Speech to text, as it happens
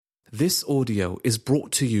This audio is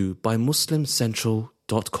brought to you by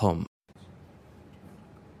MuslimCentral.com.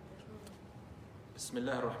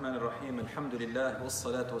 Bismillah ar-Rahman ar-Rahim, alhamdulillah,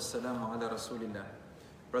 wassalatu wassalamu ala rasulillah.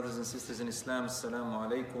 Brothers and sisters in Islam, assalamu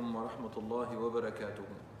alaikum wa rahmatullahi wa barakatuh.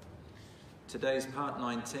 Today is part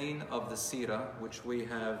 19 of the seerah, which we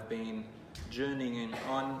have been journeying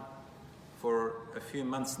on for a few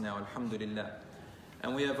months now, alhamdulillah.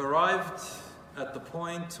 And we have arrived at the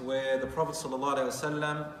point where the Prophet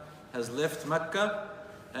ﷺ has left Mecca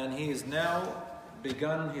and he has now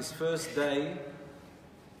begun his first day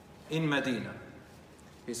in Medina.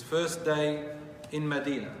 His first day in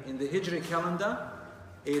Medina. In the Hijri calendar,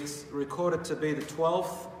 it's recorded to be the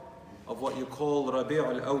 12th of what you call Rabi'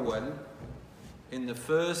 al-Awwal, in the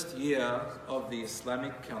first year of the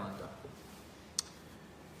Islamic calendar.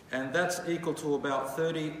 And that's equal to about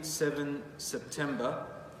 37 September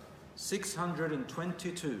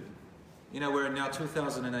 622. You know, we're in now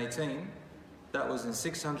 2018. That was in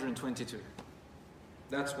 622.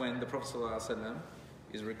 That's when the Prophet ﷺ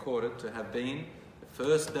is recorded to have been the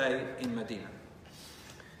first day in Medina.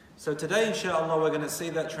 So today, inshallah, we're going to see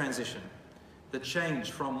that transition. The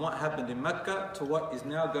change from what happened in Mecca to what is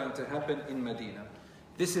now going to happen in Medina.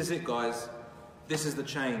 This is it, guys. This is the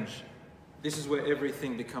change. This is where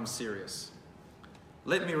everything becomes serious.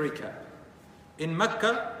 Let me recap. In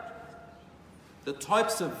Mecca, the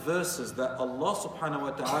types of verses that Allah subhanahu wa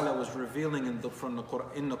ta'ala was revealing in the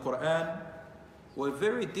Quran were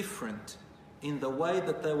very different in the way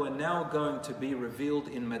that they were now going to be revealed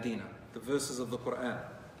in Medina, the verses of the Quran.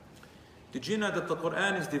 Did you know that the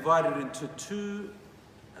Quran is divided into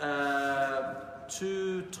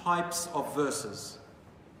two types of verses?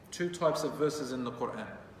 Two types of verses in the Quran.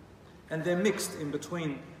 And they're mixed in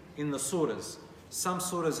between in the surahs. Some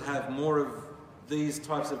surahs have more of these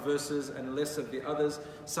types of verses and less of the others.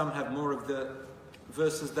 Some have more of the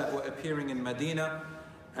verses that were appearing in Medina,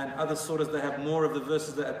 and other surahs that have more of the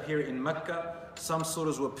verses that appear in Mecca. Some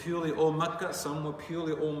surahs were purely all Mecca, some were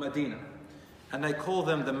purely all Medina. And they call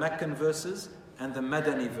them the Meccan verses and the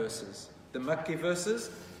Madani verses. The Makki verses,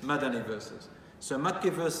 Madani verses. So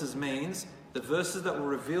Makki verses means the verses that were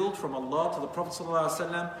revealed from Allah to the Prophet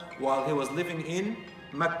ﷺ while he was living in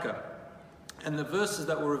Mecca. And the verses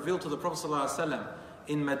that were revealed to the Prophet ﷺ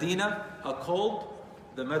in Medina are called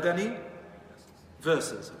the Madani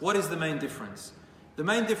verses. What is the main difference? The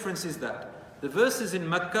main difference is that the verses in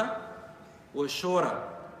Mecca were shorter,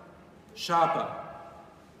 sharper.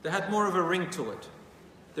 They had more of a ring to it.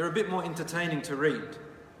 They're a bit more entertaining to read.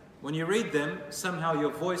 When you read them, somehow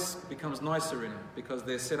your voice becomes nicer in it because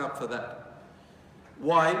they're set up for that.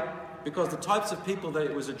 Why? Because the types of people that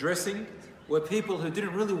it was addressing were people who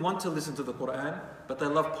didn't really want to listen to the Quran, but they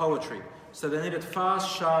love poetry. So they needed fast,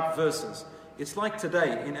 sharp verses. It's like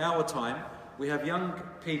today, in our time, we have young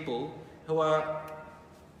people who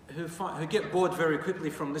get bored very quickly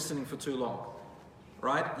from listening for too long.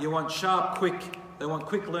 Right? You want sharp, quick. They want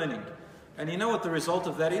quick learning. And you know what the result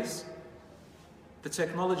of that is? The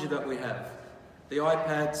technology that we have. The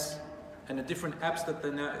iPads and the different apps that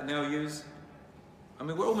they now use. I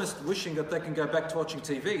mean, we're almost wishing that they can go back to watching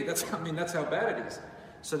TV. That's how bad it is.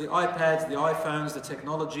 So the iPads, the iPhones, the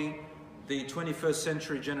technology, the 21st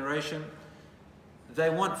century generation, they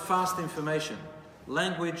want fast information.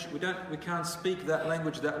 Language, we can't speak that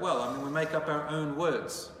language that well. I mean, we make up our own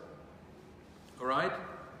words. Alright?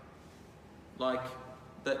 Like,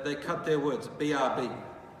 they cut their words. BRB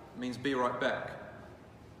means be right back.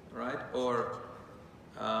 Right? Or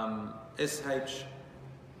SH,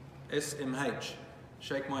 SMH,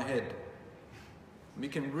 shake my head. You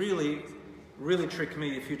can really, really trick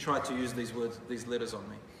me if you try to use these words, these letters on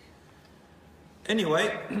me.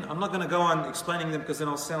 Anyway, I'm not going to go on explaining them because then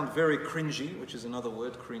I'll sound very cringy, which is another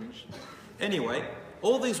word, cringe. Anyway,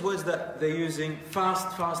 all these words that they're using,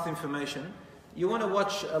 fast information. You want to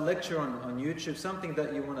watch a lecture on YouTube, something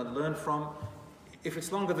that you want to learn from. If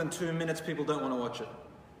it's longer than 2 minutes, people don't want to watch it.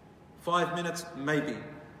 5 minutes, maybe.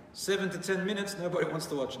 7 to 10 minutes, nobody wants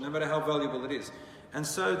to watch it, no matter how valuable it is. And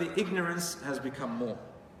so the ignorance has become more.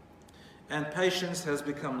 And patience has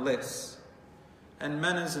become less. And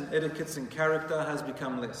manners and etiquettes and character has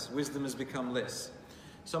become less. Wisdom has become less.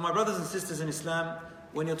 So my brothers and sisters in Islam,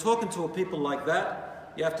 when you're talking to a people like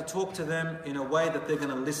that, you have to talk to them in a way that they're going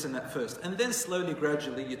to listen at first. And then slowly,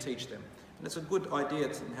 gradually, you teach them. And it's a good idea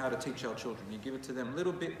in how to teach our children. You give it to them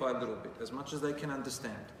little bit by little bit, as much as they can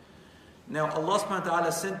understand. Now, Allah subhanahu wa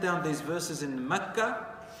ta'ala sent down these verses in Mecca,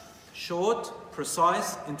 short,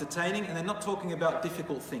 precise, entertaining, and they're not talking about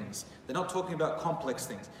difficult things. They're not talking about complex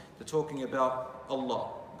things. They're talking about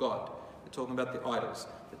Allah, God. They're talking about the idols.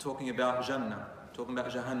 They're talking about Jannah, talking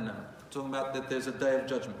about Jahannam, talking about that there's a day of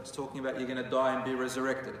judgment. It's talking about you're going to die and be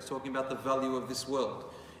resurrected. It's talking about the value of this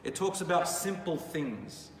world. It talks about simple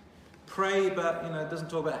things. Pray, but it doesn't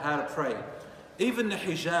talk about how to pray. Even the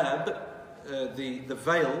hijab, the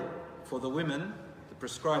veil for the women, the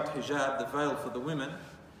prescribed hijab, the veil for the women,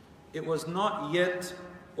 it was not yet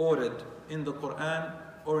ordered in the Quran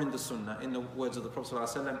or in the Sunnah, in the words of the Prophet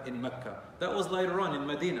ﷺ, in Mecca. That was later on in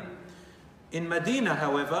Medina. In Medina,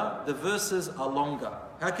 however, the verses are longer.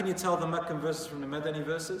 How can you tell the Meccan verses from the Madani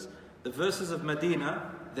verses? The verses of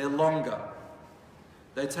Medina, they're longer.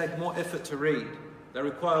 They take more effort to read. They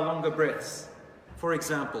require longer breaths. For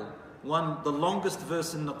example, the longest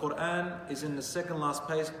verse in the Quran is in the second last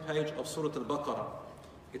page of Surah Al-Baqarah.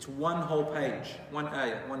 It's one whole page, one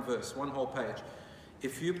ayah, one verse, one whole page.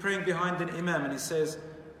 If you're praying behind an imam and he says,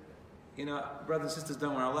 brothers and sisters,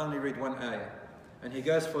 don't worry, I'll only read one ayah. And he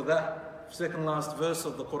goes for that second last verse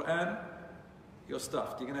of the Quran, you're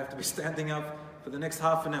stuffed. You're going to have to be standing up for the next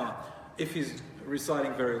half an hour if he's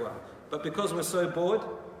reciting very well. But because we're so bored,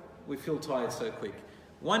 we feel tired so quick.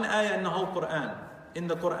 One ayah in the whole Quran, in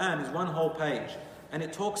the Quran, is one whole page. And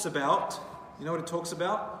it talks about, you know what it talks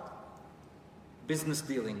about? Business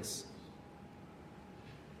dealings.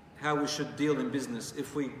 How we should deal in business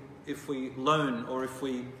if we loan or if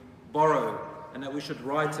we borrow, and that we should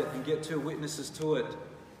write it and get two witnesses to it.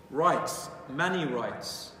 Rights, money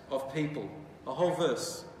rights of people. A whole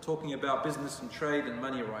verse talking about business and trade and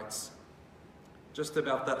money rights. Just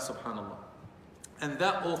about that, subhanAllah. And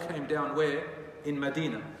that all came down where? In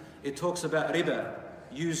Medina. It talks about riba,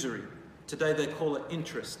 usury. Today they call it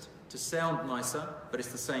interest. To sound nicer, but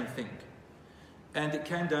it's the same thing. And it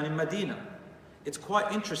came down in Medina. It's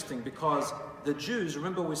quite interesting because the Jews,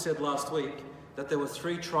 remember we said last week that there were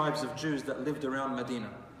 3 tribes of Jews that lived around Medina,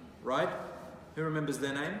 right? Who remembers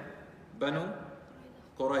their name? Banu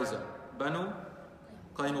Qurayza, Banu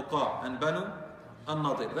Qaynuqa, and Banu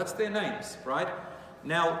An-Nadir. That's their names, right?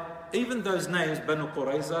 Now, even those names, Banu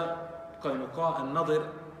Qurayza, Qaynuqa, and Nadir,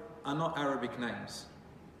 are not Arabic names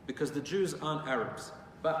because the Jews aren't Arabs.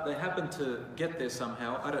 But they happen to get there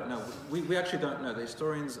somehow. I don't know. We actually don't know. The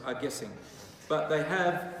historians are guessing. But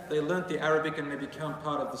they learnt the Arabic and they become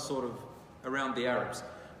part of the sort of around the Arabs.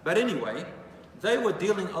 But anyway, they were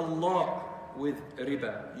dealing a lot with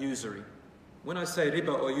riba, usury. When I say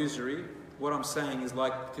riba or usury, what I'm saying is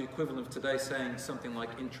like the equivalent of today saying something like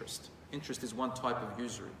interest. Interest is one type of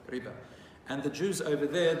usury, riba. And the Jews over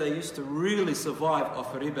there, they used to really survive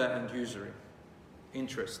off riba and usury,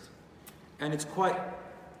 interest. And it's quite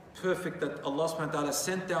perfect that Allah subhanahu wa ta'ala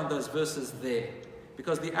sent down those verses there.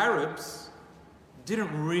 Because the Arabs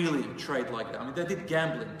didn't really trade like that. I mean, they did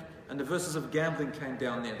gambling. And the verses of gambling came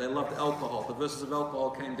down there. They loved alcohol. The verses of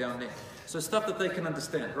alcohol came down there. So stuff that they can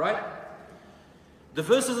understand, right? The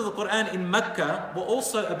verses of the Quran in Mecca were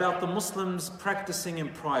also about the Muslims practicing in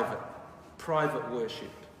private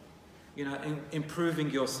worship. Improving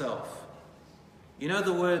yourself. You know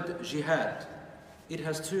the word jihad? It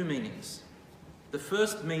has 2 meanings. The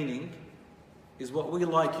first meaning is what we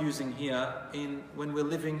like using here when we're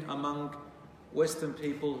living among Western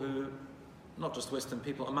people who, not just Western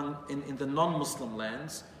people, in the non-Muslim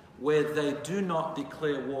lands where they do not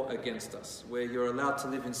declare war against us, where you're allowed to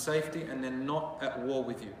live in safety and they're not at war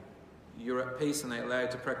with you. You're at peace and they allow you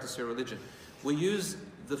to practice your religion. We use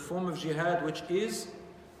the form of jihad, which is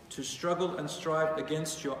to struggle and strive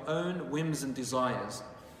against your own whims and desires,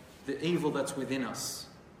 the evil that's within us,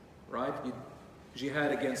 right? You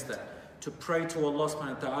jihad against that. To pray to Allah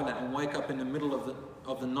subhanahu wa ta'ala and wake up in the middle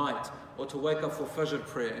of the night, or to wake up for Fajr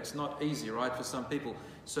prayer. It's not easy, right, for some people.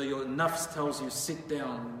 So your nafs tells you, sit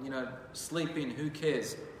down, sleep in, who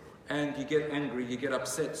cares? And you get angry, you get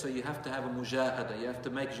upset, so you have to have a mujahada. You have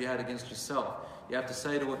to make jihad against yourself. You have to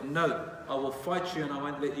say to it, no, I will fight you and I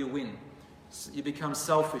won't let you win. You become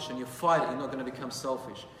selfish and you fight it, you're not going to become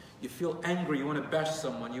selfish. You feel angry, you want to bash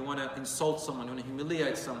someone, you want to insult someone, you want to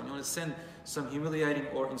humiliate someone, you want to send some humiliating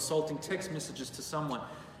or insulting text messages to someone,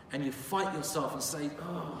 and you fight yourself and say,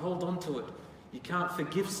 hold on to it. You can't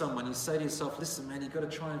forgive someone. You say to yourself, listen man, you've got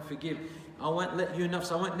to try and forgive. I won't let you enough,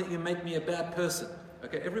 so I won't let you make me a bad person.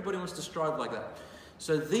 Okay, everybody wants to strive like that.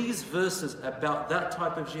 So these verses about that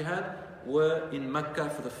type of jihad were in Mecca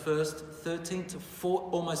for the first 13 to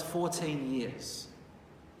almost 14 years.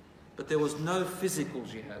 But there was no physical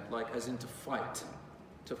jihad, like as in to fight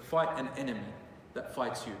an enemy that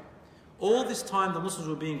fights you. All this time the Muslims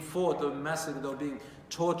were being fought, they were massacred, they were being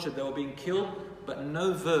tortured, they were being killed, but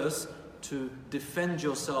no verse to defend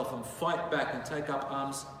yourself and fight back and take up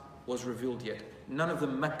arms was revealed yet. None of the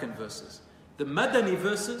Meccan verses. The Madani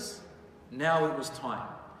verses, now it was time.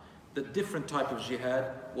 The different type of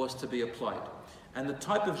jihad was to be applied. And the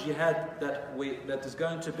type of jihad that is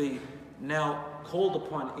going to be now called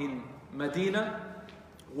upon in Medina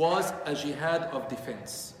was a jihad of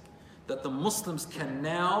defense. That the Muslims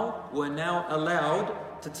were now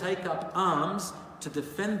allowed to take up arms to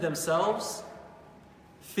defend themselves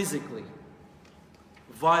physically,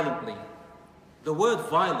 violently. The word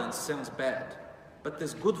violence sounds bad, but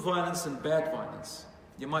there's good violence and bad violence.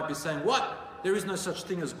 You might be saying, what? There is no such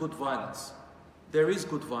thing as good violence. There is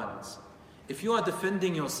good violence. If you are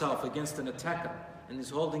defending yourself against an attacker and he's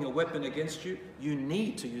holding a weapon against you, you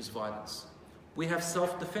need to use violence. We have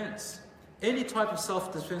self-defense. Any type of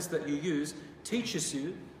self-defense that you use teaches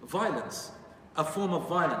you violence, a form of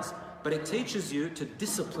violence, but it teaches you to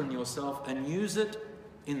discipline yourself and use it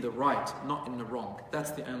in the right, not in the wrong.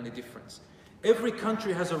 That's the only difference. Every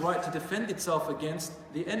country has a right to defend itself against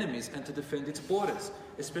the enemies and to defend its borders,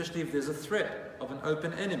 especially if there's a threat of an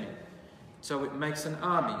open enemy. So it makes an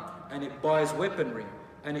army and it buys weaponry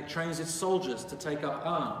and it trains its soldiers to take up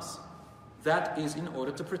arms. That is in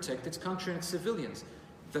order to protect its country and its civilians.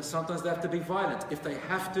 That sometimes they have to be violent. If they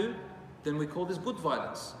have to, then we call this good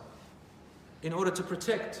violence. In order to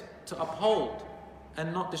protect, to uphold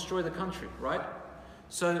and not destroy the country, right?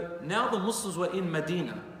 So now the Muslims were in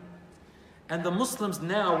Medina, and the Muslims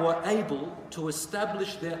now were able to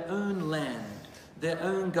establish their own land, their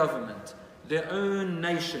own government, their own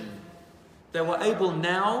nation. They were able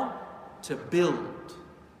now to build,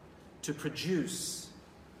 to produce,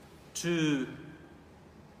 to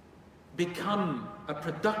become a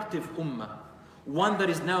productive ummah, one that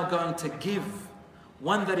is now going to give,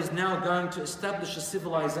 one that is now going to establish a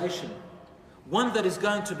civilization, one that is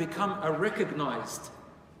going to become a recognized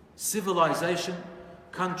civilization,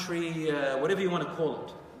 country, whatever you want to call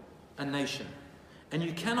it, a nation. And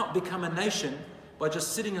you cannot become a nation by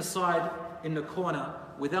just sitting aside in the corner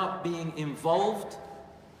without being involved,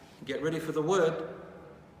 get ready for the word,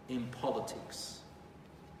 in politics.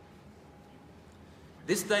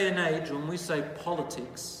 This day and age, when we say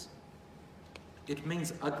politics, it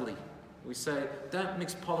means ugly. We say, don't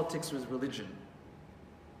mix politics with religion.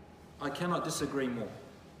 I cannot disagree more.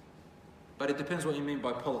 But it depends what you mean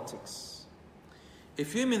by politics.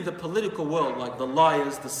 If you mean the political world, like the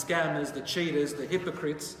liars, the scammers, the cheaters, the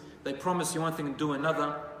hypocrites, they promise you one thing and do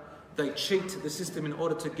another, they cheat the system in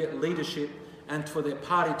order to get leadership and for their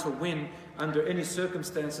party to win under any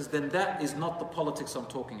circumstances, then that is not the politics I'm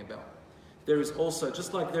talking about. There is also,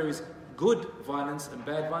 just like there is good violence and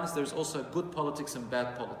bad violence, there is also good politics and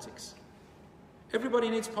bad politics. Everybody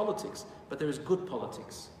needs politics, but there is good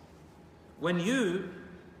politics. When you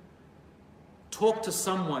talk to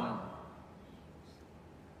someone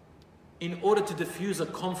in order to diffuse a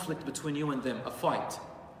conflict between you and them, a fight,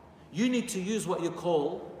 you need to use what you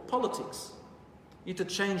call politics. You need to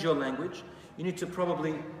change your language. You need to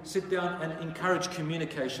probably sit down and encourage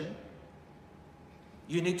communication.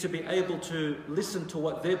 You need to be able to listen to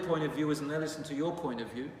what their point of view is and they listen to your point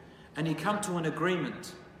of view. And you come to an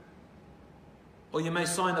agreement. Or you may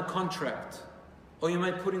sign a contract. Or you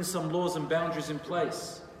may put in some laws and boundaries in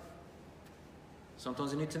place.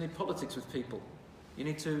 Sometimes you need politics with people. You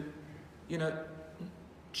need to,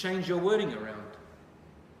 change your wording around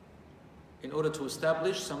in order to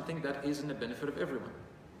establish something that is in the benefit of everyone.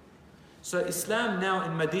 So Islam now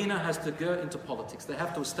in Medina has to go into politics. They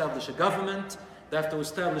have to establish a government. They have to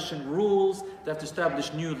establish rules. They have to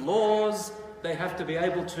establish new laws. They have to be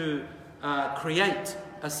able to create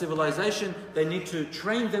a civilization. They need to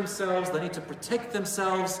train themselves. They need to protect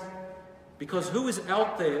themselves. Because who is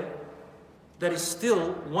out there that is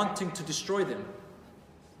still wanting to destroy them?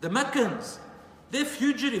 The Meccans. They're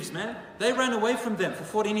fugitives, man. They ran away from them for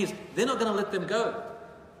 14 years. They're not going to let them go.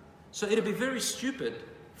 So it'd be very stupid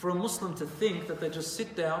for a Muslim to think that they just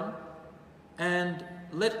sit down and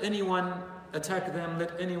let anyone attack them,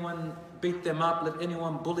 let anyone beat them up, let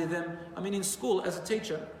anyone bully them. I mean, in school, as a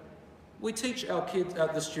teacher, we teach our kids,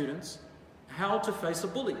 the students, how to face a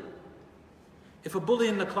bully. If a bully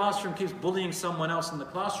in the classroom keeps bullying someone else in the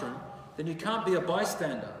classroom, then you can't be a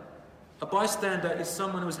bystander. A bystander is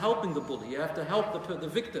someone who's helping the bully. You have to help the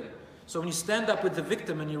victim. So when you stand up with the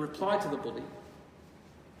victim and you reply to the bully,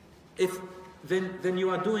 then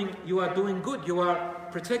you are doing good. You are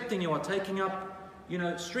protecting. You are taking up,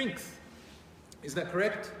 strength. Is that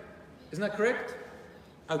correct? Isn't that correct?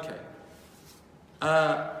 Okay.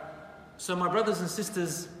 So my brothers and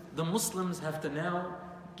sisters, the Muslims have to now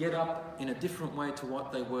get up in a different way to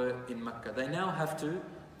what they were in Mecca. They now have to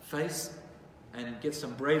face and get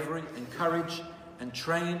some bravery and courage and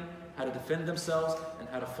train how to defend themselves and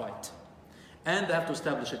how to fight. And they have to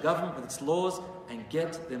establish a government with its laws and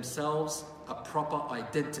get themselves a proper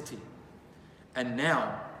identity. And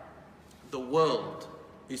now, the world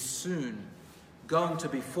is soon going to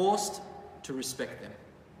be forced to respect them.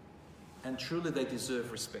 And truly they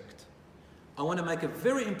deserve respect. I want to make a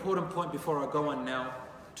very important point before I go on now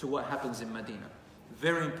to what happens in Medina.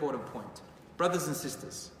 Very important point. Brothers and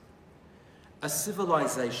sisters, a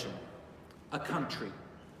civilization, a country,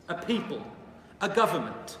 a people, a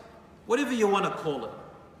government, whatever you want to call it,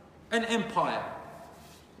 an empire,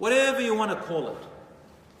 whatever you want to call it,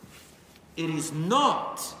 it is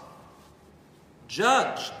not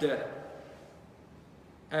judged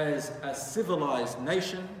as a civilized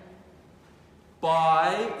nation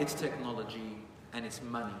by its technology and its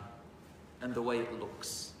money and the way it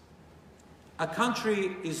looks. A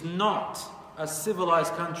country is not a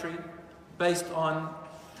civilized country based on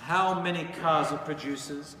how many cars it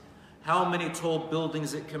produces, how many tall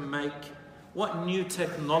buildings it can make, what new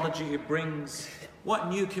technology it brings, what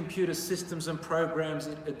new computer systems and programs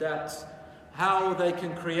it adapts, how they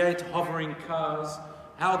can create hovering cars,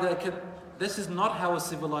 how they can... This is not how a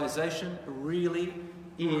civilization really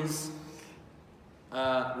is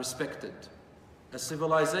respected. A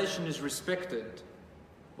civilization is respected.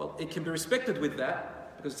 Well, it can be respected with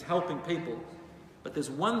that because it's helping people. But there's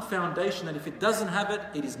one foundation, and if it doesn't have it,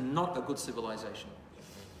 it is not a good civilization.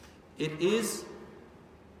 It is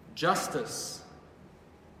justice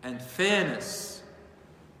and fairness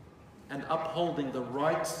and upholding the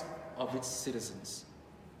rights of its citizens.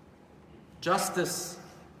 Justice,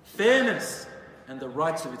 fairness, and the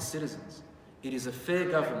rights of its citizens. It is a fair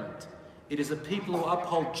government. It is a people who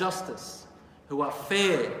uphold justice, who are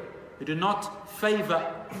fair, who do not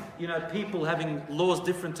favor, people having laws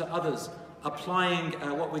different to others, applying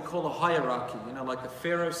what we call a hierarchy, like the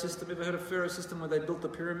Pharaoh system. Ever heard of Pharaoh system where they built the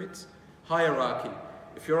pyramids? Hierarchy.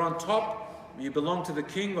 If you're on top, you belong to the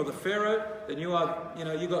king or the Pharaoh, then you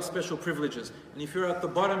got special privileges. And if you're at the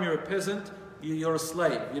bottom, you're a peasant, you're a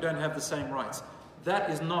slave. You don't have the same rights. That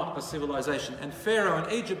is not a civilization. And Pharaoh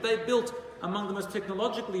in Egypt, they built among the most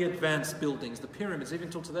technologically advanced buildings, the pyramids. Even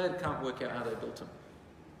till today, they can't work out how they built them.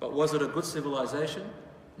 But was it a good civilization?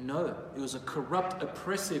 No. It was a corrupt,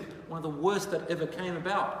 oppressive, one of the worst that ever came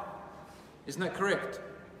about. Isn't that correct?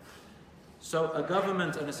 So a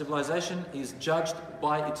government and a civilization is judged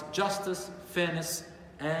by its justice, fairness,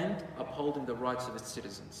 and upholding the rights of its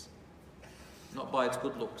citizens, not by its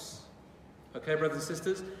good looks. Okay, brothers and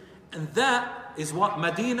sisters? And that is what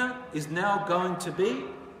Medina is now going to be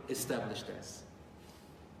established as.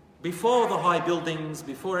 Before the high buildings, and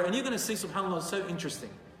you're going to see, subhanAllah, it's so interesting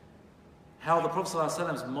how the Prophet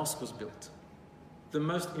ﷺ's mosque was built. The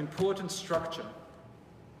most important structure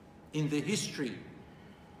in the history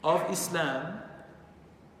of Islam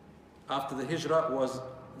after the Hijrah was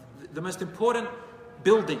the most important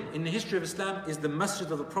building in the history of Islam is the Masjid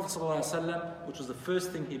of the Prophet ﷺ, which was the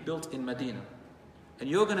first thing he built in Medina. And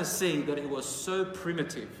you're going to see that it was so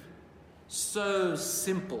primitive, so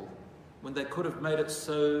simple, when they could have made it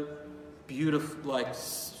so beautiful,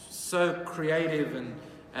 so creative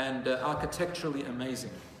and architecturally amazing,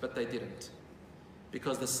 but they didn't.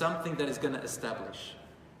 Because there's something that is going to establish.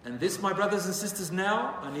 And this, my brothers and sisters,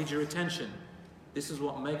 now, I need your attention. This is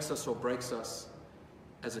what makes us or breaks us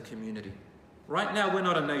as a community. Right now, we're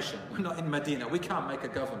not a nation. We're not in Medina. We can't make a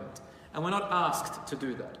government. And we're not asked to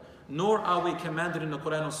do that. Nor are we commanded in the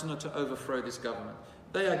Quran or Sunnah to overthrow this government.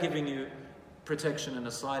 They are giving you protection and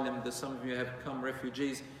asylum. Some of you have become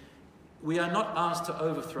refugees. We are not asked to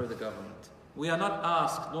overthrow the government. We are not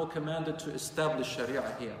asked nor commanded to establish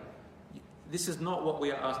Sharia here. This is not what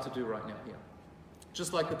we are asked to do right now here.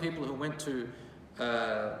 Just like the people who went to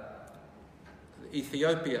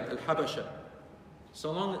Ethiopia, Al-Habasha. So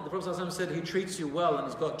long the Prophet ﷺ said he treats you well and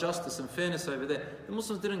has got justice and fairness over there. The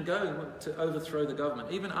Muslims didn't go to overthrow the government.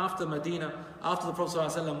 Even after Medina, after the Prophet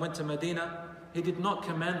ﷺ went to Medina, he did not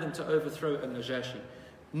command them to overthrow Al-Najashi.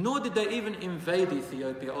 Nor did they even invade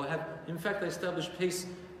Ethiopia or have, in fact, they established peace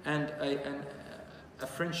and a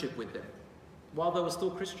friendship with them while they were still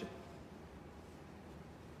Christian.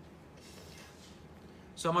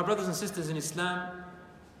 So my brothers and sisters in Islam,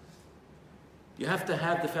 you have to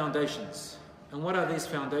have the foundations. And what are these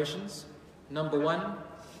foundations? Number one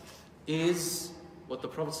is what the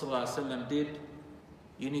Prophet ﷺ did.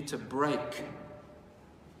 You need to break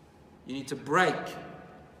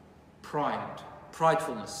pride,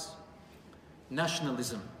 pridefulness,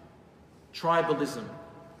 nationalism, tribalism,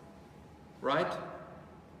 right?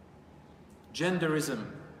 Genderism,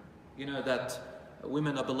 that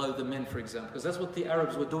women are below the men, for example, because that's what the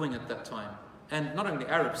Arabs were doing at that time. And not only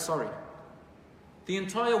Arabs, the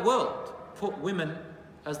entire world put women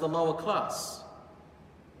as the lower class.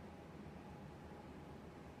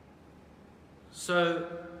 So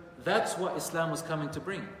that's what Islam was coming to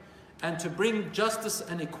bring. and to bring justice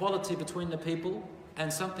and equality between the people,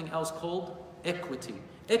 and something else called equity.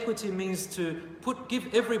 Equity means to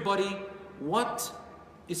give everybody what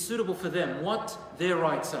is suitable for them, what their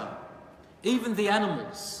rights are. Even the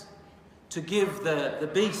animals, to give the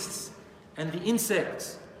beasts and the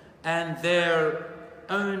insects and their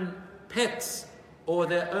own pets or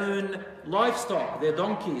their own livestock, their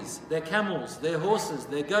donkeys, their camels, their horses,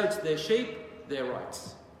 their goats, their sheep, their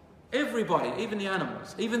rights. Everybody, even the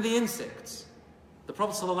animals, even the insects. The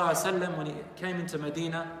Prophet ﷺ, when he came into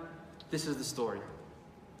Medina, this is the story.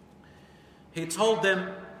 He told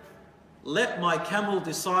them, let my camel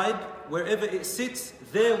decide, wherever it sits,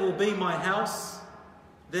 there will be my house,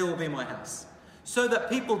 there will be my house. So that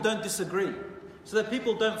people don't disagree, so that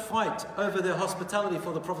people don't fight over their hospitality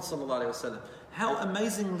for the Prophet ﷺ. How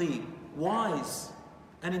amazingly wise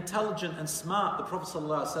and intelligent and smart the Prophet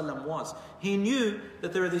ﷺ was. He knew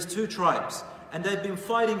that there are these two tribes, and they'd been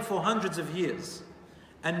fighting for hundreds of years.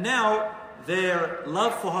 And now their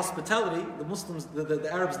love for hospitality, the Muslims, the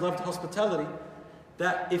Arabs loved hospitality,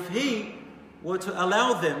 that if he were to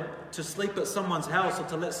allow them to sleep at someone's house or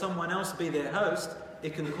to let someone else be their host,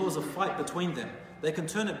 it can cause a fight between them. They can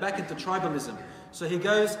turn it back into tribalism. So he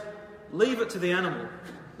goes, leave it to the animal.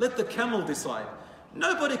 Let the camel decide.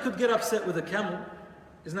 Nobody could get upset with a camel.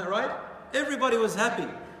 Isn't that right? Everybody was happy.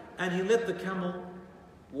 And he let the camel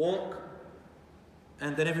walk.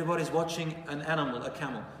 And then everybody's watching an animal, a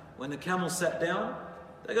camel. When the camel sat down,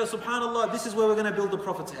 they go, SubhanAllah, this is where we're going to build the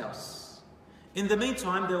Prophet's house. In the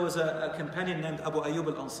meantime, there was a companion named Abu Ayyub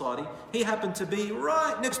al-Ansari. He happened to be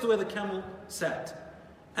right next to where the camel sat.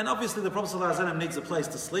 And obviously the Prophet ﷺ needs a place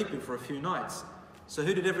to sleep in for a few nights. So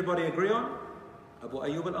who did everybody agree on? Abu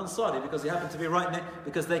Ayyub al-Ansari, because he happened to be right next,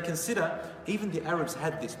 because they consider, even the Arabs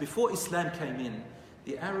had this. Before Islam came in,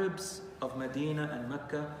 the Arabs of Medina and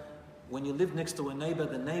Mecca, when you lived next to a neighbor,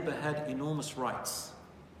 the neighbor had enormous rights.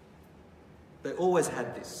 They always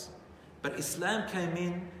had this. But Islam came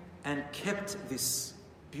in and kept this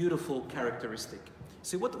beautiful characteristic.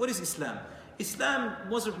 See, what is Islam? Islam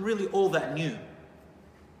wasn't really all that new.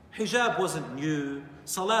 Hijab wasn't new,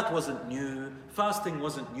 Salat wasn't new, fasting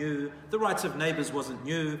wasn't new, the rights of neighbors wasn't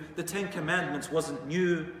new, the 10 Commandments wasn't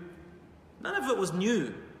new. None of it was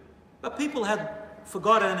new. But people had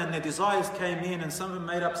forgotten and their desires came in and some of them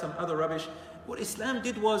made up some other rubbish. What Islam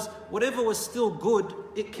did was, whatever was still good,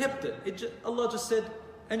 it kept it. Allah just said,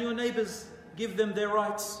 and your neighbors, give them their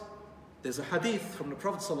rights. There's a hadith from the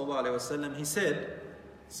Prophet ﷺ. He said,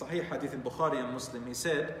 Sahih hadith in Bukhari and Muslim, he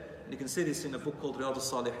said, and you can see this in a book called Riyadh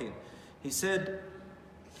al-Salihin. He said,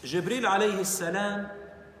 Jibreel alayhi salam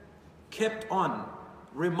kept on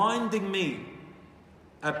reminding me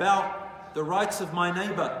about the rights of my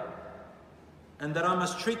neighbor and that I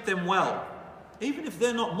must treat them well, even if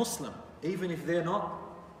they're not Muslim. Even if they're not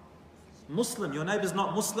Muslim, your neighbor's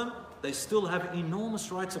not Muslim, they still have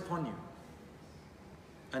enormous rights upon you.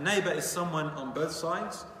 A neighbor is someone on both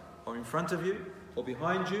sides, or in front of you, or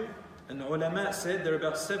behind you. And the ulama said there are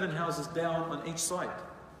about 7 houses down on each side.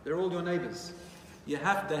 They're all your neighbors. They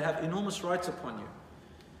have enormous rights upon you.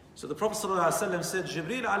 So the Prophet ﷺ said,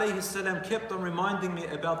 Jibreel alayhi salam kept on reminding me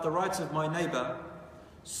about the rights of my neighbor,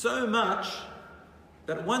 so much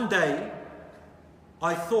that one day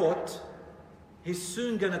I thought, he's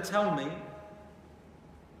soon going to tell me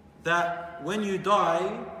that when you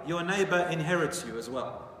die, your neighbor inherits you as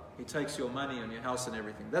well. He takes your money and your house and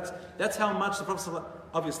everything. That's how much the Prophet,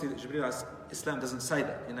 obviously Jibreel Islam doesn't say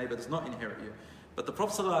that, your neighbor does not inherit you. But the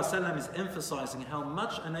Prophet ﷺ is emphasizing how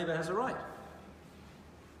much a neighbor has a right.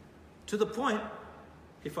 To the point,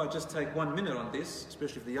 if I just take 1 minute on this,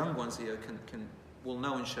 especially if the young ones here will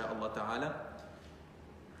know inshaAllah ta'ala,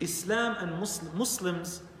 Islam and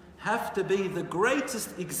Muslims have to be the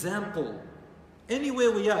greatest example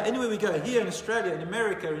anywhere we are, anywhere we go, here in Australia, in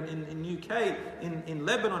America, in UK, in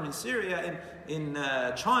Lebanon, in Syria, in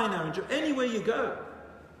China, anywhere you go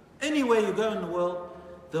in the world,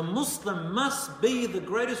 the Muslim must be the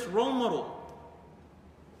greatest role model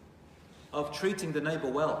of treating the neighbor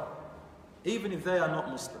well, even if they are not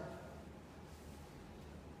Muslim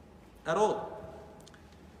at all.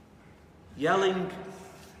 Yelling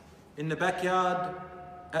in the backyard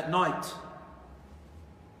at night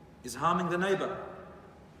is harming the neighbor.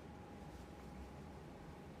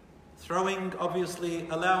 Throwing, obviously,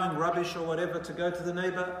 allowing rubbish or whatever to go to the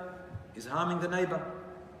neighbor is harming the neighbor.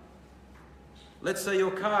 Let's say your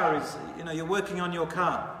car is, you're working on your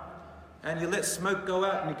car and you let smoke go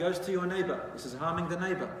out and it goes to your neighbor. This is harming the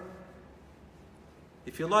neighbor.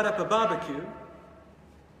 If you light up a barbecue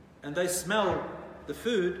and they smell the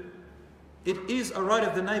food, it is a right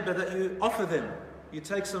of the neighbor that you offer them. You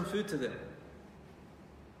take some food to them.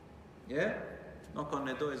 Yeah? Knock on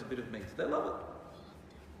their door, is a bit of meat. They love it.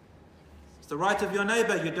 It's the right of your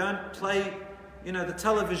neighbor. You don't play, the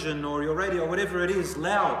television or your radio or whatever it is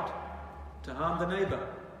loud to harm the neighbor.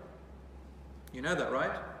 You know that,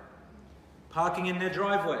 right? Parking in their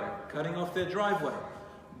driveway, cutting off their driveway,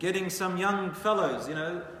 getting some young fellows,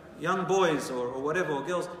 young boys or whatever, or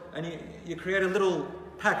girls, and you create a little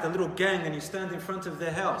pact, a little gang, and you stand in front of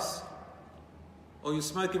their house. Or you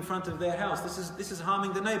smoke in front of their house. This is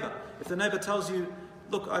harming the neighbor. If the neighbor tells you,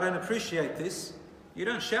 look, I don't appreciate this, you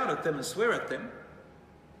don't shout at them and swear at them.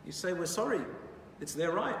 You say, we're sorry. It's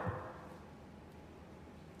their right.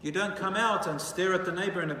 You don't come out and stare at the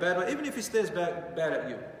neighbor in a bad way, even if he stares bad at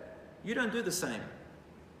you. You don't do the same.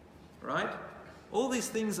 Right? All these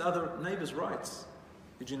things are the neighbor's rights.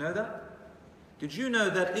 Did you know that? Did you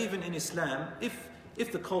know that even in Islam,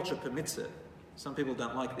 if the culture permits it, some people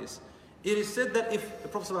don't like this, it is said that if the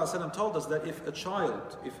Prophet ﷺ told us that if a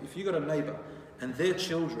child, if you got a neighbor and their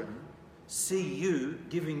children see you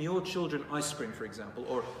giving your children ice cream, for example,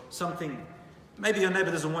 or something, maybe your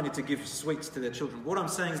neighbor doesn't want you to give sweets to their children. What I'm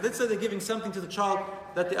saying is, let's say they're giving something to the child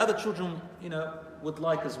that the other children, would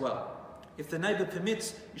like as well. If the neighbor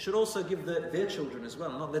permits, you should also give their children as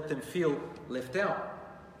well, not let them feel left out.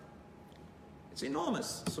 It's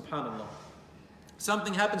enormous, subhanAllah.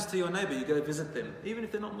 Something happens to your neighbor, you go visit them, even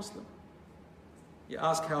if they're not Muslim. You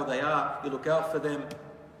ask how they are, you look out for them,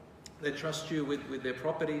 they trust you with their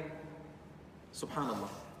property. Subhanallah.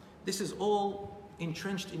 This is all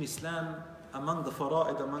entrenched in Islam among the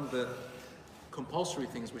fara'id, among the compulsory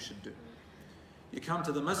things we should do. You come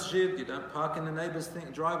to the masjid, you don't park in the neighbor's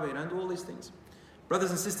driveway, you don't do all these things.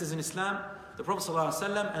 Brothers and sisters in Islam, the Prophet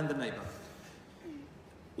ﷺ and the neighbor.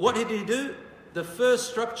 What did he do? The first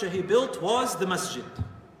structure he built was the masjid.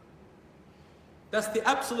 That's the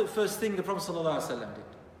absolute first thing the Prophet ﷺ did.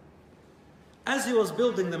 As he was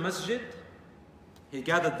building the masjid, he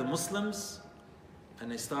gathered the Muslims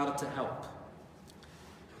and they started to help.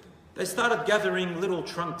 They started gathering little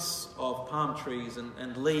trunks of palm trees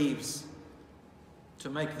and leaves to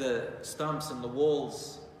make the stumps and the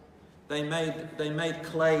walls. They made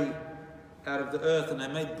clay out of the earth and they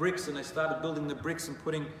made bricks and they started building the bricks and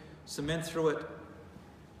putting cement through it.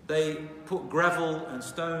 They put gravel and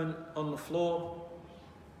stone on the floor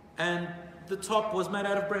and the top was made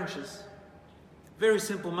out of branches. Very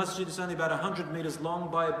simple masjid. It's only about 100 meters long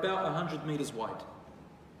by about 100 meters wide.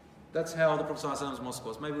 That's how the Prophet ﷺ's mosque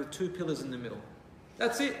was, maybe with 2 pillars in the middle.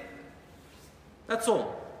 That's it. That's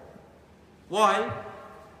all. Why?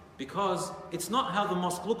 Because it's not how the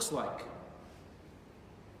mosque looks like.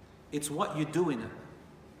 It's what you do in it.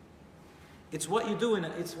 It's what you do in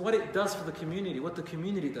it. It's what it does for the community, what the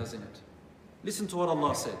community does in it. Listen to what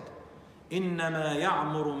Allah said. إِنَّمَا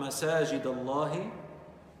يَعْمُرُ مَسَاجِدَ اللَّهِ.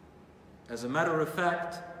 As a matter of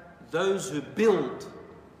fact, those who build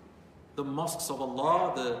the mosques of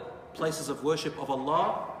Allah, the places of worship of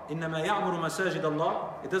Allah, إِنَّمَا يَعْمُرُ مَسَاجِدَ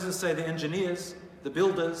اللَّهِ. It doesn't say the engineers, the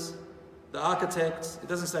builders, the architects. It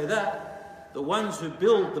doesn't say that. The ones who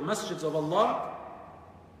build the masjids of Allah,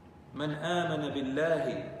 مَنْ آمَنَ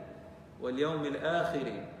بِاللَّهِ وَالْيَوْمِ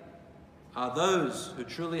الْآخِرِ, are those who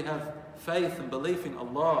truly have faith and belief in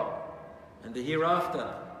Allah and the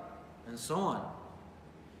hereafter, and so on.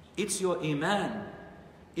 It's your iman,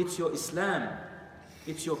 it's your Islam,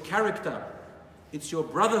 it's your character, it's your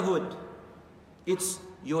brotherhood, it's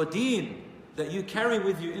your deen that you carry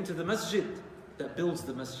with you into the masjid that builds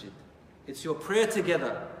the masjid. It's your prayer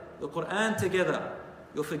together, your Quran together,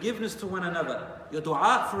 your forgiveness to one another, your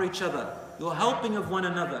dua for each other, your helping of one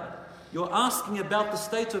another, your asking about the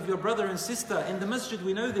state of your brother and sister. In the masjid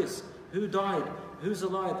we know this. Who died? Who's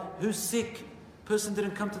alive? Who's sick? Person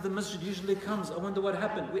didn't come to the masjid, usually comes. I wonder what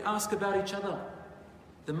happened. We ask about each other.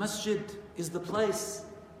 The masjid is the place.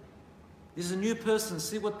 This is a new person,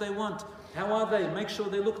 see what they want. How are they? Make sure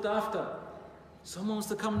they're looked after. Someone wants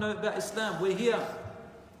to come know about Islam. We're here.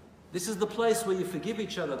 This is the place where you forgive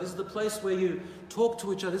each other. This is the place where you talk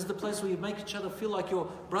to each other. This is the place where you make each other feel like your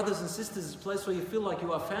brothers and sisters. This is the place where you feel like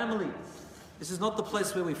you are family. This is not the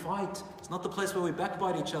place where we fight. It's not the place where we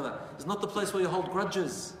backbite each other. It's not the place where you hold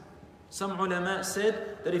grudges. Some ulama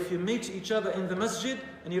said that if you meet each other in the masjid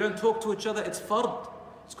and you don't talk to each other, it's fard.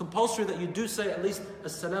 It's compulsory that you do say at least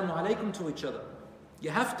Assalamu alaikum to each other.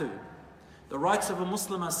 You have to. The rights of a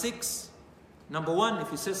Muslim are 6. Number 1,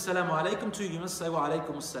 if he says Assalamu alaikum to you, you must say Wa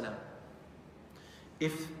alaikum assalam.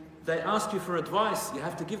 If they ask you for advice, you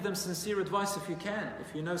have to give them sincere advice if you can.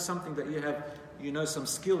 If you know something that you know some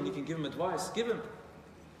skill and you can give them advice, give them.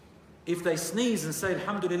 If they sneeze and say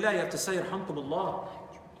Alhamdulillah, you have to say Alhamdulillah.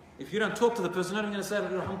 If you don't talk to the person, you're not going to say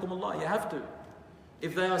Alhamdulillah. You have to.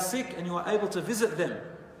 If they are sick and you are able to visit them,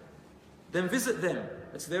 then visit them.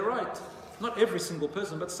 It's their right. Not every single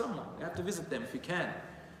person, but someone. You have to visit them if you can.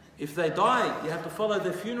 If they die, you have to follow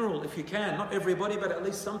their funeral if you can. Not everybody, but at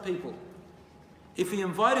least some people. If he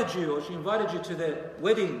invited you or she invited you to their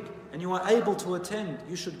wedding and you are able to attend,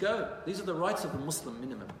 you should go. These are the rights of a Muslim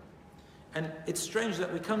minimum. And it's strange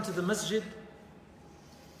that we come to the masjid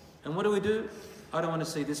and what do? I don't want to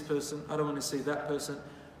see this person. I don't want to see that person.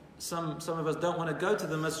 Some of us don't want to go to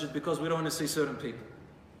the masjid because we don't want to see certain people.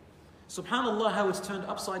 SubhanAllah, how it's turned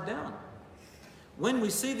upside down. When we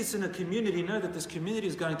see this in a community, know that this community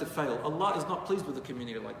is going to fail. Allah is not pleased with a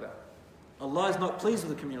community like that. Allah is not pleased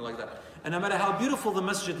with a community like that. And no matter how beautiful the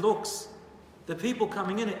masjid looks, the people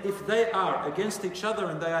coming in it, if they are against each other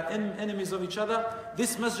and they are enemies of each other,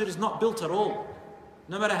 this masjid is not built at all.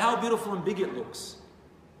 No matter how beautiful and big it looks.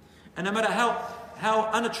 And no matter how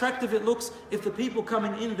unattractive it looks, if the people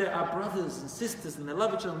coming in there are brothers and sisters and they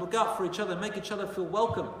love each other and look out for each other, make each other feel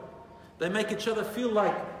welcome. They make each other feel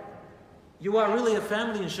like you are really a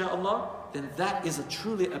family, inshaAllah, then that is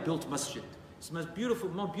truly a built masjid. It's the most beautiful,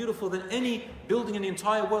 more beautiful than any building in the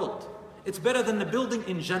entire world. It's better than the building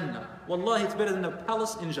in Jannah. Wallahi, it's better than the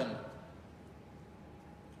palace in Jannah.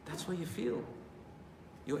 That's what you feel.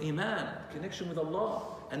 Your iman, connection with Allah.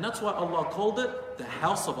 And that's why Allah called it the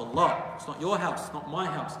house of Allah. It's not your house, it's not my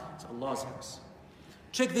house, it's Allah's house.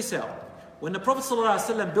 Check this out. When the Prophet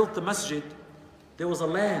ﷺ built the masjid, there was a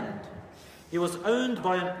land. It was owned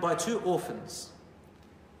by two orphans.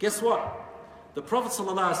 Guess what? The Prophet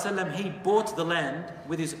ﷺ, he bought the land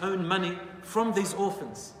with his own money from these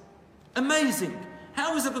orphans. Amazing.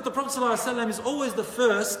 How is it that the Prophet ﷺ is always the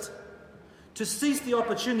first to seize the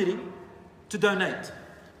opportunity to donate,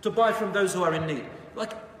 to buy from those who are in need?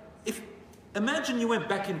 Like, imagine you went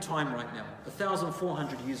back in time right now,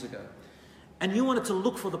 1,400 years ago, and you wanted to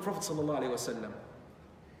look for the Prophet ﷺ.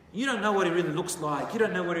 You don't know what he really looks like. You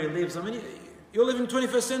don't know where he lives. I mean, you're living in the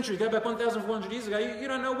 21st century. Go back 1,400 years ago. You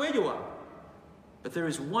don't know where you are. But there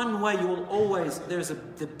is one way you will always,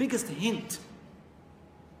 the biggest hint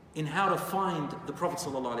in how to find the Prophet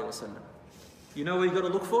ﷺ. You know where you got to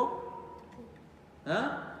look for?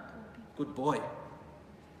 Huh? Good boy.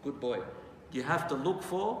 Good boy. You have to look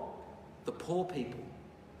for the poor people.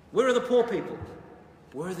 Where are the poor people?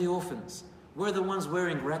 Where are the orphans? Where are the ones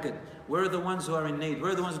wearing ragged? Where are the ones who are in need?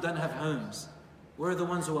 Where are the ones who don't have homes? Where are the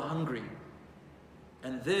ones who are hungry?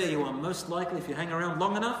 And there you are most likely, if you hang around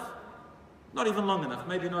long enough, not even long enough,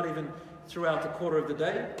 maybe not even throughout the quarter of the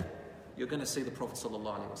day, you're going to see the Prophet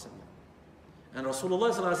ﷺ. And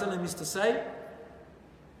Rasulullah ﷺ used to say,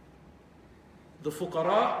 the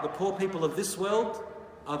fuqara, the poor people of this world,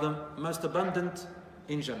 are the most abundant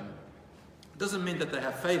in Jannah. It doesn't mean that they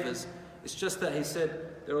have favors, it's just that he said,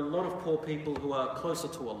 there are a lot of poor people who are closer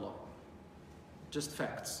to Allah. Just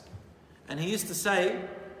facts. And he used to say,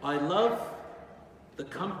 I love the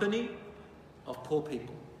company of poor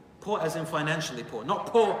people. Poor as in financially poor. Not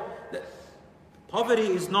poor. Poverty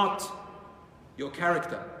is not your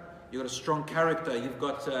character. You've got a strong character. You've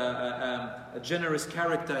got a generous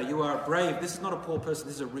character. You are brave. This is not a poor person.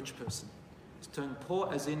 This is a rich person. It's termed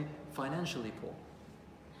poor as in financially poor.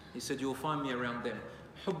 He said, you will find me around them.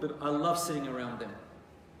 I love sitting around them.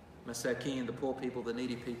 Masakeen, the poor people, the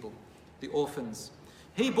needy people, the orphans.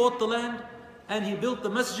 He bought the land and he built the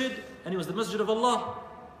masjid, and it was the masjid of Allah,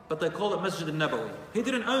 but they call it Masjid al-Nabawi. He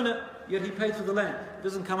didn't own it, yet he paid for the land. He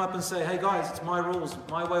doesn't come up and say, hey guys, it's my rules,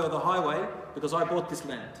 my way or the highway, because I bought this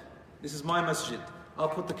land. This is my masjid. I'll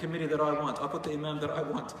put the committee that I want. I'll put the imam that I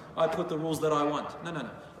want. I put the rules that I want. No.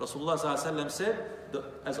 Rasulullah ﷺ said,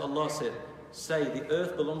 as Allah said, say the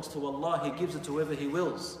earth belongs to Allah, He gives it to whoever He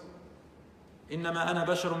wills. إِنَّمَا أَنَا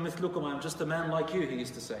بَشَرٌ مِثْلُكُمْ, I'm just a man like you, he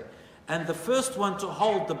used to say. And the first one to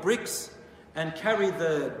hold the bricks and carry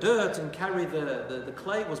the dirt and carry the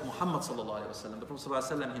clay was Muhammad sallallahu alaihi wasallam, the Prophet sallallahu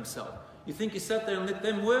alaihi wasallam himself. You think he sat there and let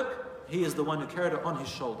them work? He is the one who carried it on his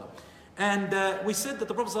shoulder. And we said that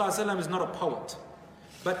the Prophet sallallahu alaihi wasallam is not a poet.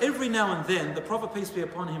 But every now and then, the Prophet, peace be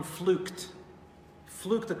upon him, fluked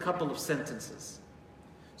a couple of sentences.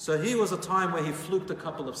 So here was a time where he fluked a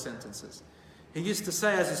couple of sentences. He used to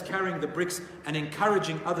say, as he's carrying the bricks and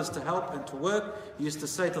encouraging others to help and to work, he used to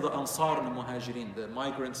say to the Ansar and the Muhajirin, the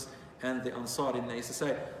migrants and the Ansar, he used to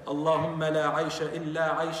say, Allahumma la aisha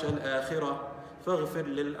illa aisha al-akhirah,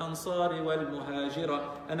 faghfir lil-ansari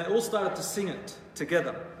wal-muhajira. And they all started to sing it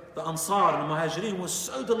together. The Ansar and the Muhajirin were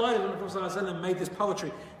so delighted when the Prophet ﷺ made this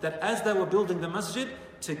poetry that as they were building the masjid,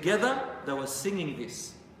 together they were singing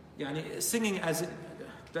this. Singing as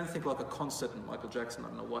don't think like a concert in Michael Jackson, I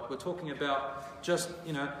don't know what. We're talking about just,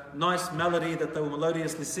 nice melody that they were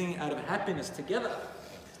melodiously singing out of happiness together.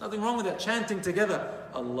 Nothing wrong with that. Chanting together,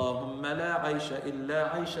 Allahumma la aisha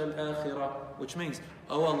illa aisha al-akhirah, which means,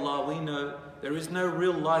 oh Allah, we know there is no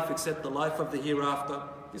real life except the life of the hereafter.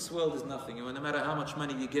 This world is nothing. No matter how much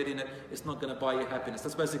money you get in it, it's not going to buy you happiness.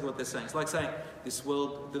 That's basically what they're saying. It's like saying, this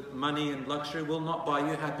world, the money and luxury will not buy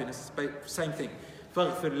you happiness. It's same thing.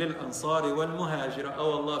 فَاغْفِرْ لِلْأَنصَارِ وَالْمُهَاجِرَ.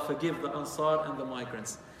 Oh Allah, forgive the Ansar and the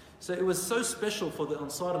migrants. So it was so special for the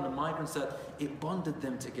Ansar and the migrants that it bonded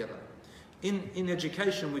them together. In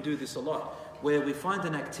education, we do this a lot, where we find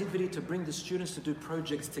an activity to bring the students to do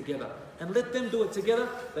projects together. And let them do it together.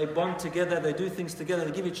 They bond together, they do things together,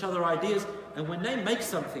 they give each other ideas. And when they make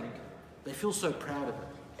something, they feel so proud of it.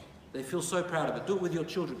 They feel so proud of it. Do it with your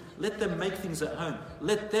children. Let them make things at home.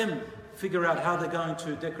 Let them figure out how they're going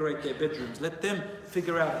to decorate their bedrooms. Let them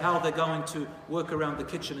figure out how they're going to work around the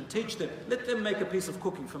kitchen and teach them. Let them make a piece of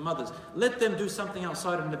cooking for mothers. Let them do something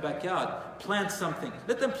outside in the backyard. Plant something.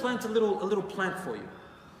 Let them plant a little plant for you.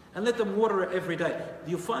 And let them water it every day.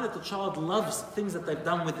 You'll find that the child loves things that they've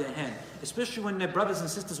done with their hand, especially when their brothers and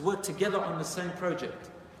sisters work together on the same project,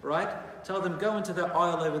 right? Tell them, go into that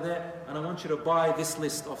aisle over there and I want you to buy this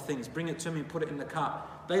list of things. Bring it to me and put it in the cart.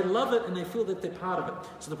 They love it and they feel that they're part of it.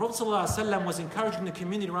 So the Prophet ﷺ was encouraging the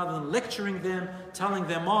community rather than lecturing them, telling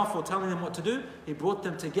them off or telling them what to do. He brought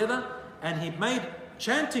them together and he made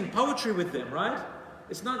chanting poetry with them, right?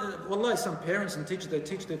 It's not, wallahi, some parents and teachers, they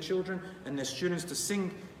teach their children and their students to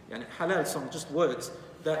sing halal songs, just words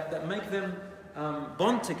that make them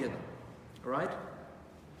bond together, right?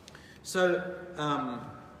 So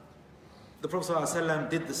the Prophet ﷺ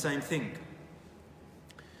did the same thing.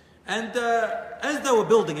 And as they were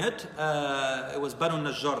building it, it was Banu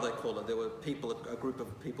Najjar, they call it. There were people, a group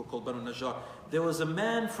of people called Banu Najjar. There was a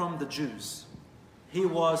man from the Jews. He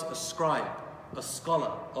was a scribe, a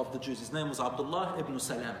scholar of the Jews. His name was Abdullah ibn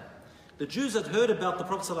Salam. The Jews had heard about the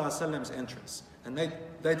Prophet ﷺ's entrance, and they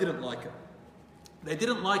didn't like it. They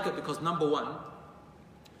didn't like it because, number one,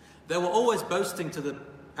 they were always boasting to the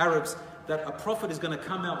Arabs that a prophet is going to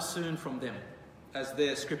come out soon from them, as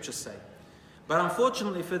their scriptures say. But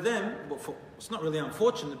unfortunately for them, it's not really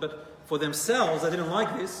unfortunate, but for themselves, they didn't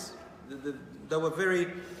like this. They were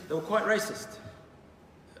quite racist,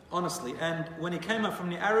 honestly. And when he came up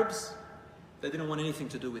from the Arabs, they didn't want anything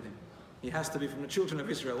to do with him. He has to be from the children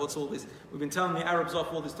of Israel. What's all this? We've been telling the Arabs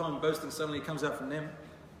off all this time, boasting, suddenly he comes out from them.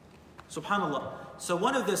 Subhanallah. So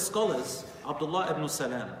one of their scholars, Abdullah ibn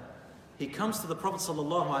Salam, he comes to the Prophet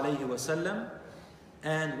ﷺ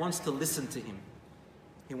and wants to listen to him.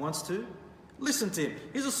 He wants to listen to him.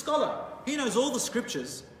 He's a scholar. He knows all the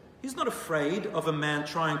scriptures. He's not afraid of a man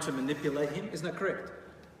trying to manipulate him. Isn't that correct?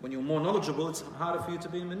 When you're more knowledgeable, it's harder for you to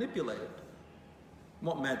be manipulated.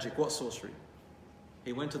 What magic, what sorcery?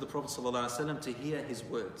 He went to the Prophet ﷺ to hear his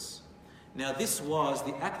words. Now this was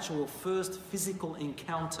the actual first physical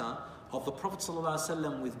encounter of the Prophet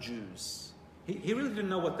ﷺ with Jews. He really didn't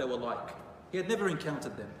know what they were like. He had never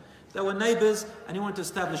encountered them. They were neighbors and he wanted to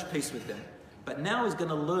establish peace with them. But now he's going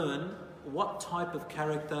to learn what type of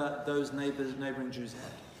character those neighboring Jews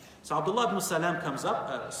had. So Abdullah ibn Salam comes up,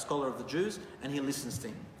 a scholar of the Jews, and he listens to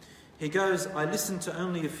him. He goes, I listened to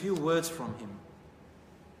only a few words from him.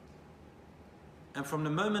 And from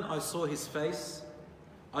the moment I saw his face,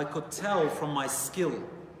 I could tell from my skill.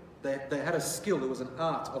 They had a skill, there was an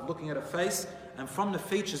art of looking at a face, and from the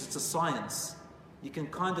features, it's a science. You can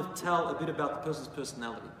kind of tell a bit about the person's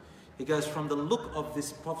personality. He goes, from the look of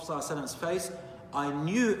this Prophet ﷺ's face, I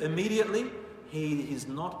knew immediately he is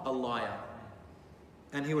not a liar.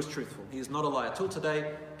 And he was truthful. He is not a liar. Till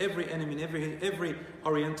today, every enemy, every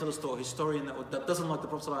Orientalist or historian that doesn't like the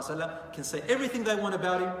Prophet ﷺ can say everything they want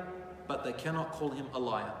about him, but they cannot call him a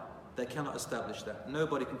liar. They cannot establish that.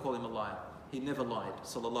 Nobody can call him a liar. He never lied,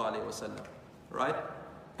 sallallahu alayhi wa sallam. Right?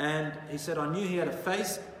 And he said, I knew he had a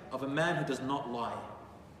face of a man who does not lie.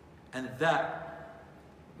 And that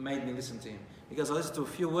made me listen to him. He goes, I listened to a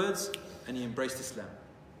few words and he embraced Islam.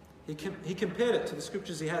 He compared it to the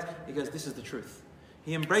scriptures he has. He goes, this is the truth.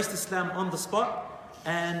 He embraced Islam on the spot,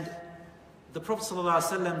 and the Prophet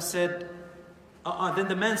ﷺ said, then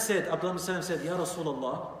the man said, Abdullah ibn Salam said, Ya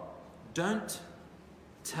Rasulullah, don't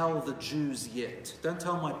tell the Jews yet. Don't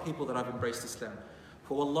tell my people that I've embraced Islam.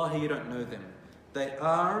 For wallahi, you don't know them. They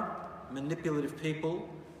are manipulative people,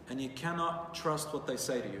 and you cannot trust what they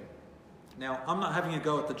say to you. Now, I'm not having a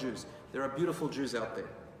go at the Jews. There are beautiful Jews out there.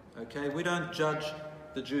 Okay, we don't judge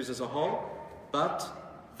the Jews as a whole, but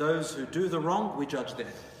those who do the wrong, we judge them.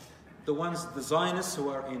 The Zionists who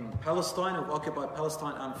are in Palestine, who occupy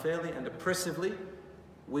Palestine unfairly and oppressively,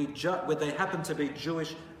 where they happen to be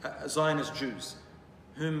Jewish, Zionist Jews,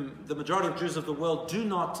 whom the majority of Jews of the world do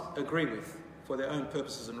not agree with for their own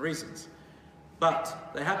purposes and reasons.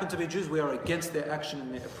 but they happen to be Jews, we are against their action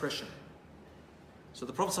and their oppression. So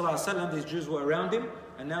the Prophet ﷺ, these Jews were around him,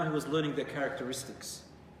 and now he was learning their characteristics.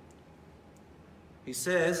 He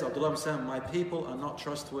says, Abdullah ibn Salam, my people are not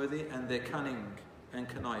trustworthy and they're cunning and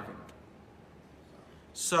conniving.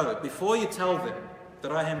 So before you tell them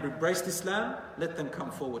that I have embraced Islam, let them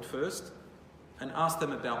come forward first and ask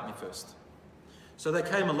them about me first. So they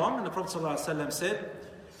came along and the Prophet ﷺ said,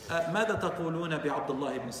 ماذا تقولون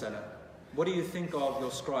بعبد ibn Salam? What do you think of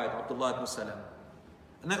your scribe, Abdullah ibn Salam?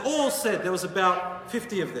 And they all said, there was about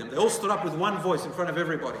 50 of them, they all stood up with one voice in front of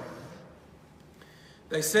everybody.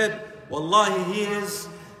 They said, Wallahi, he is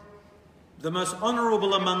the most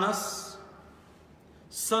honorable among us,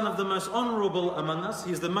 son of the most honorable among us,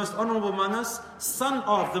 he is the most honorable among us, son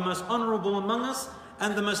of the most honorable among us,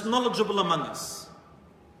 and the most knowledgeable among us.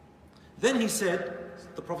 Then he said,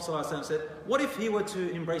 the Prophet ﷺ said, what if he were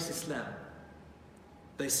to embrace Islam?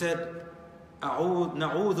 They said,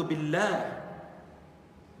 Na'udhu billah.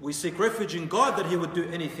 We seek refuge in God that he would do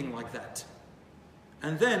anything like that.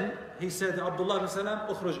 And then he said, Abdullah ibn Salam,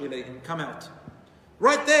 ukhruj ilayhim, come out.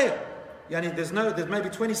 Right there. Yani there's maybe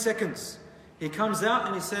 20 seconds. He comes out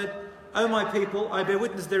and he said, O my people, I bear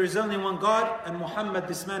witness there is only one God, and Muhammad,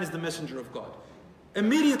 this man, is the messenger of God.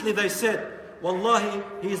 Immediately they said, Wallahi,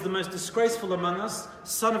 he is the most disgraceful among us,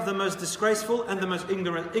 son of the most disgraceful and the most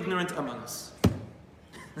ignorant among us.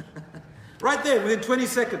 Right there, within 20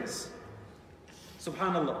 seconds.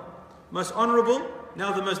 Subhanallah. Most honorable,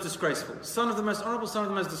 now the most disgraceful. Son of the most honorable, son of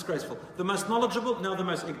the most disgraceful. The most knowledgeable, now the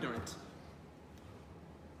most ignorant.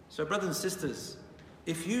 So brothers and sisters,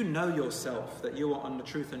 if you know yourself that you are on the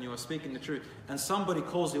truth and you are speaking the truth, and somebody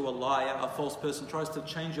calls you a liar, a false person, tries to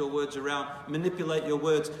change your words around, manipulate your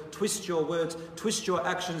words, twist your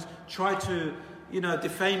actions, try to,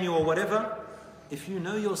 defame you or whatever, if you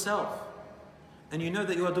know yourself, and you know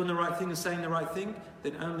that you are doing the right thing and saying the right thing,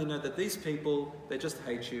 then only know that these people, they just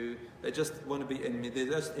hate you, they just want to be they're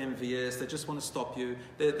just envious, they just want to stop you,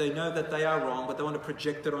 they know that they are wrong, but they want to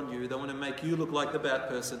project it on you, they want to make you look like the bad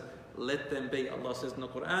person. Let them be. Allah says in the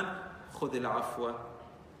Quran, خُذِ الْعَفْوَ,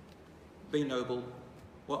 be noble,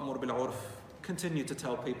 وَأْمُرْ بِالْعُرْفِ, continue to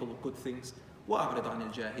tell people good things, وَأَعْرِضْ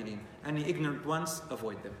عَنِ الْجَاهِلِينَ, and the ignorant ones,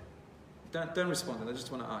 avoid them. Don't respond, they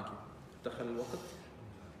just want to argue. دخل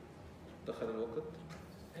الوقت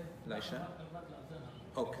العشاء.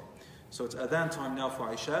 Okay, so it's adhan time now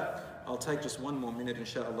for Isha. I'll take just one more minute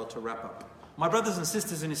inshallah to wrap up. My brothers and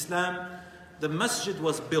sisters in Islam, the masjid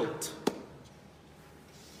was built,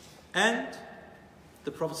 and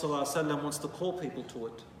the Prophet ﷺ wants to call people to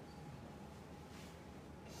it.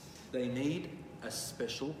 They need a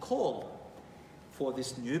special call for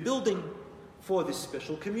this new building, for this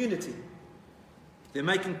special community. They're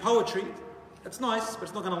making poetry. It's nice, but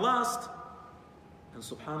it's not going to last. And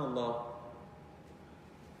subhanallah,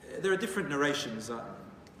 there are different narrations.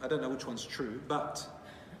 I don't know which one's true, but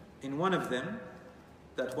in one of them,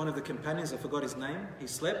 that one of the companions, I forgot his name, he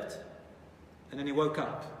slept and then he woke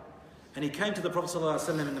up. And he came to the Prophet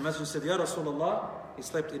ﷺ in the masjid and said, Ya Rasulullah, he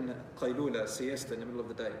slept in qaylula, siesta in the middle of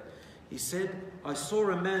the day. He said, I saw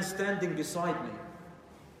a man standing beside me.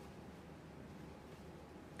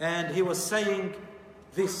 And he was saying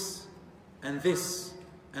this, and this,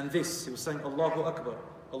 and this. He was saying, Allahu Akbar,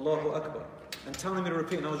 Allahu Akbar. And telling me to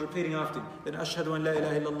repeat, and I was repeating after him. Then Ashhadu an la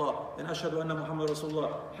ilaha illallah. Then Ashhadu anna Muhammad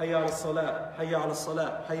Rasulullah. Hayya ala salah, hayya ala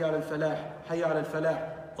salah, hayya ala falah, hayya ala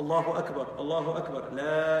falah. Allahu Akbar, Allahu Akbar.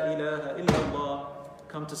 La ilaha illallah.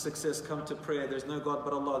 Come to success, come to prayer. There's no God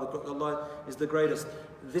but Allah. Allah is the greatest.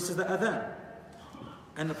 This is the adhan.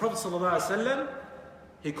 And the Prophet ﷺ,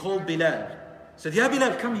 he called Bilal. He said, Ya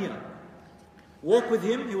Bilal, come here. Walk with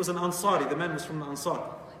him. He was an Ansari. The man was from the Ansar.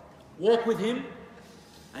 Walk with him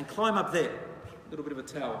and climb up there. A little bit of a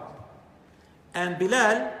tower. And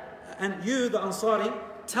Bilal, and you, the Ansari,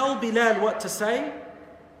 tell Bilal what to say,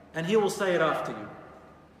 and he will say it after you.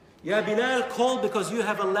 Ya Bilal, call because you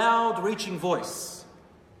have a loud reaching voice.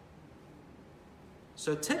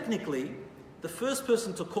 So technically, the first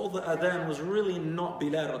person to call the adhan was really not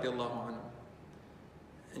Bilal radiallahu anhu.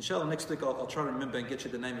 Inshallah, next week I'll try to remember and get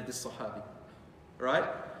you the name of this Sahabi. Right?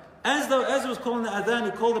 As he was calling the adhan,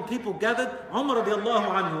 he called and people gathered. Umar radiallahu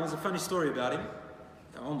anhu, there's a funny story about him.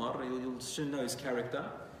 Umar, you'll soon know his character.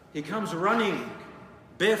 He comes running,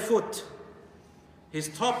 barefoot. His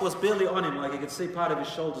top was barely on him, like you could see part of his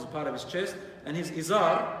shoulders, part of his chest. And his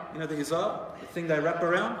izar, you know the izar, the thing they wrap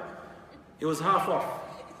around, it was half off.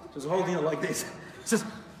 He was holding it like this. He says,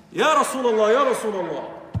 Ya Rasulullah, Ya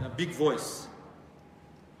Rasulullah. In a big voice.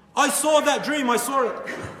 I saw that dream, I saw it.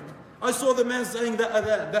 I saw the man saying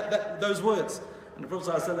those words. And the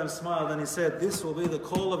Prophet ﷺ smiled and he said, this will be the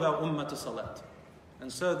call of our ummah to salat.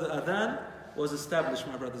 And so the adhan was established,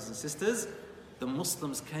 my brothers and sisters. The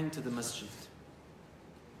Muslims came to the masjid.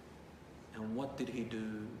 And what did he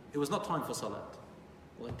do? It was not time for salat.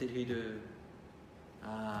 What did he do?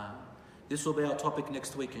 This will be our topic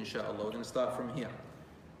next week, inshallah. We're going to start from here.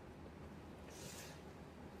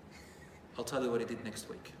 I'll tell you what he did next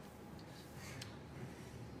week.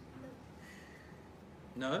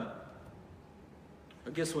 No?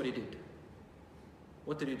 But guess what he did?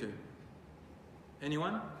 What did he do?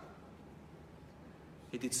 Anyone?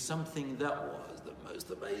 He did something that was the most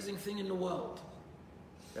amazing thing in the world.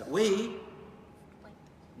 That we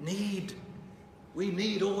need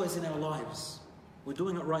always in our lives. We're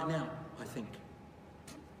doing it right now, I think.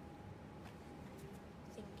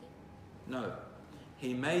 Thinking. No.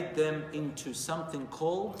 He made them into something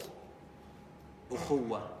called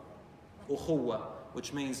ukhuwa. Ukhuwa,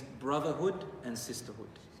 which means brotherhood and sisterhood.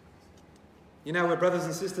 You know, we're brothers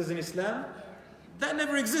and sisters in Islam. That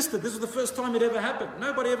never existed. This was the first time it ever happened.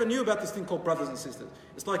 Nobody ever knew about this thing called brothers and sisters.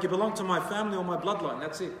 It's like you belong to my family or my bloodline,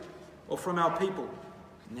 that's it. Or from our people.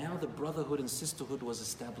 Now the brotherhood and sisterhood was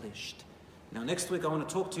established. Now next week I want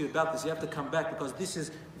to talk to you about this. You have to come back because this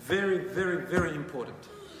is very, very, very important.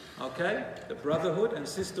 Okay? The brotherhood and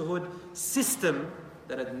sisterhood system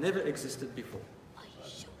that had never existed before.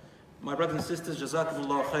 My brothers and sisters,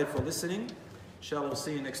 Jazakumullah khair for listening. Inshallah, we'll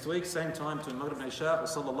see you next week, same time to Maghrib and Isha. Wa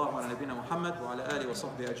sallallahu ala nabiyyina Muhammad wa ala alihi wa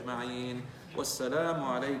sahbihi ajma'in. Wassalamu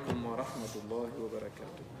alaykum wa rahmatullahi wa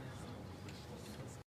barakatuh.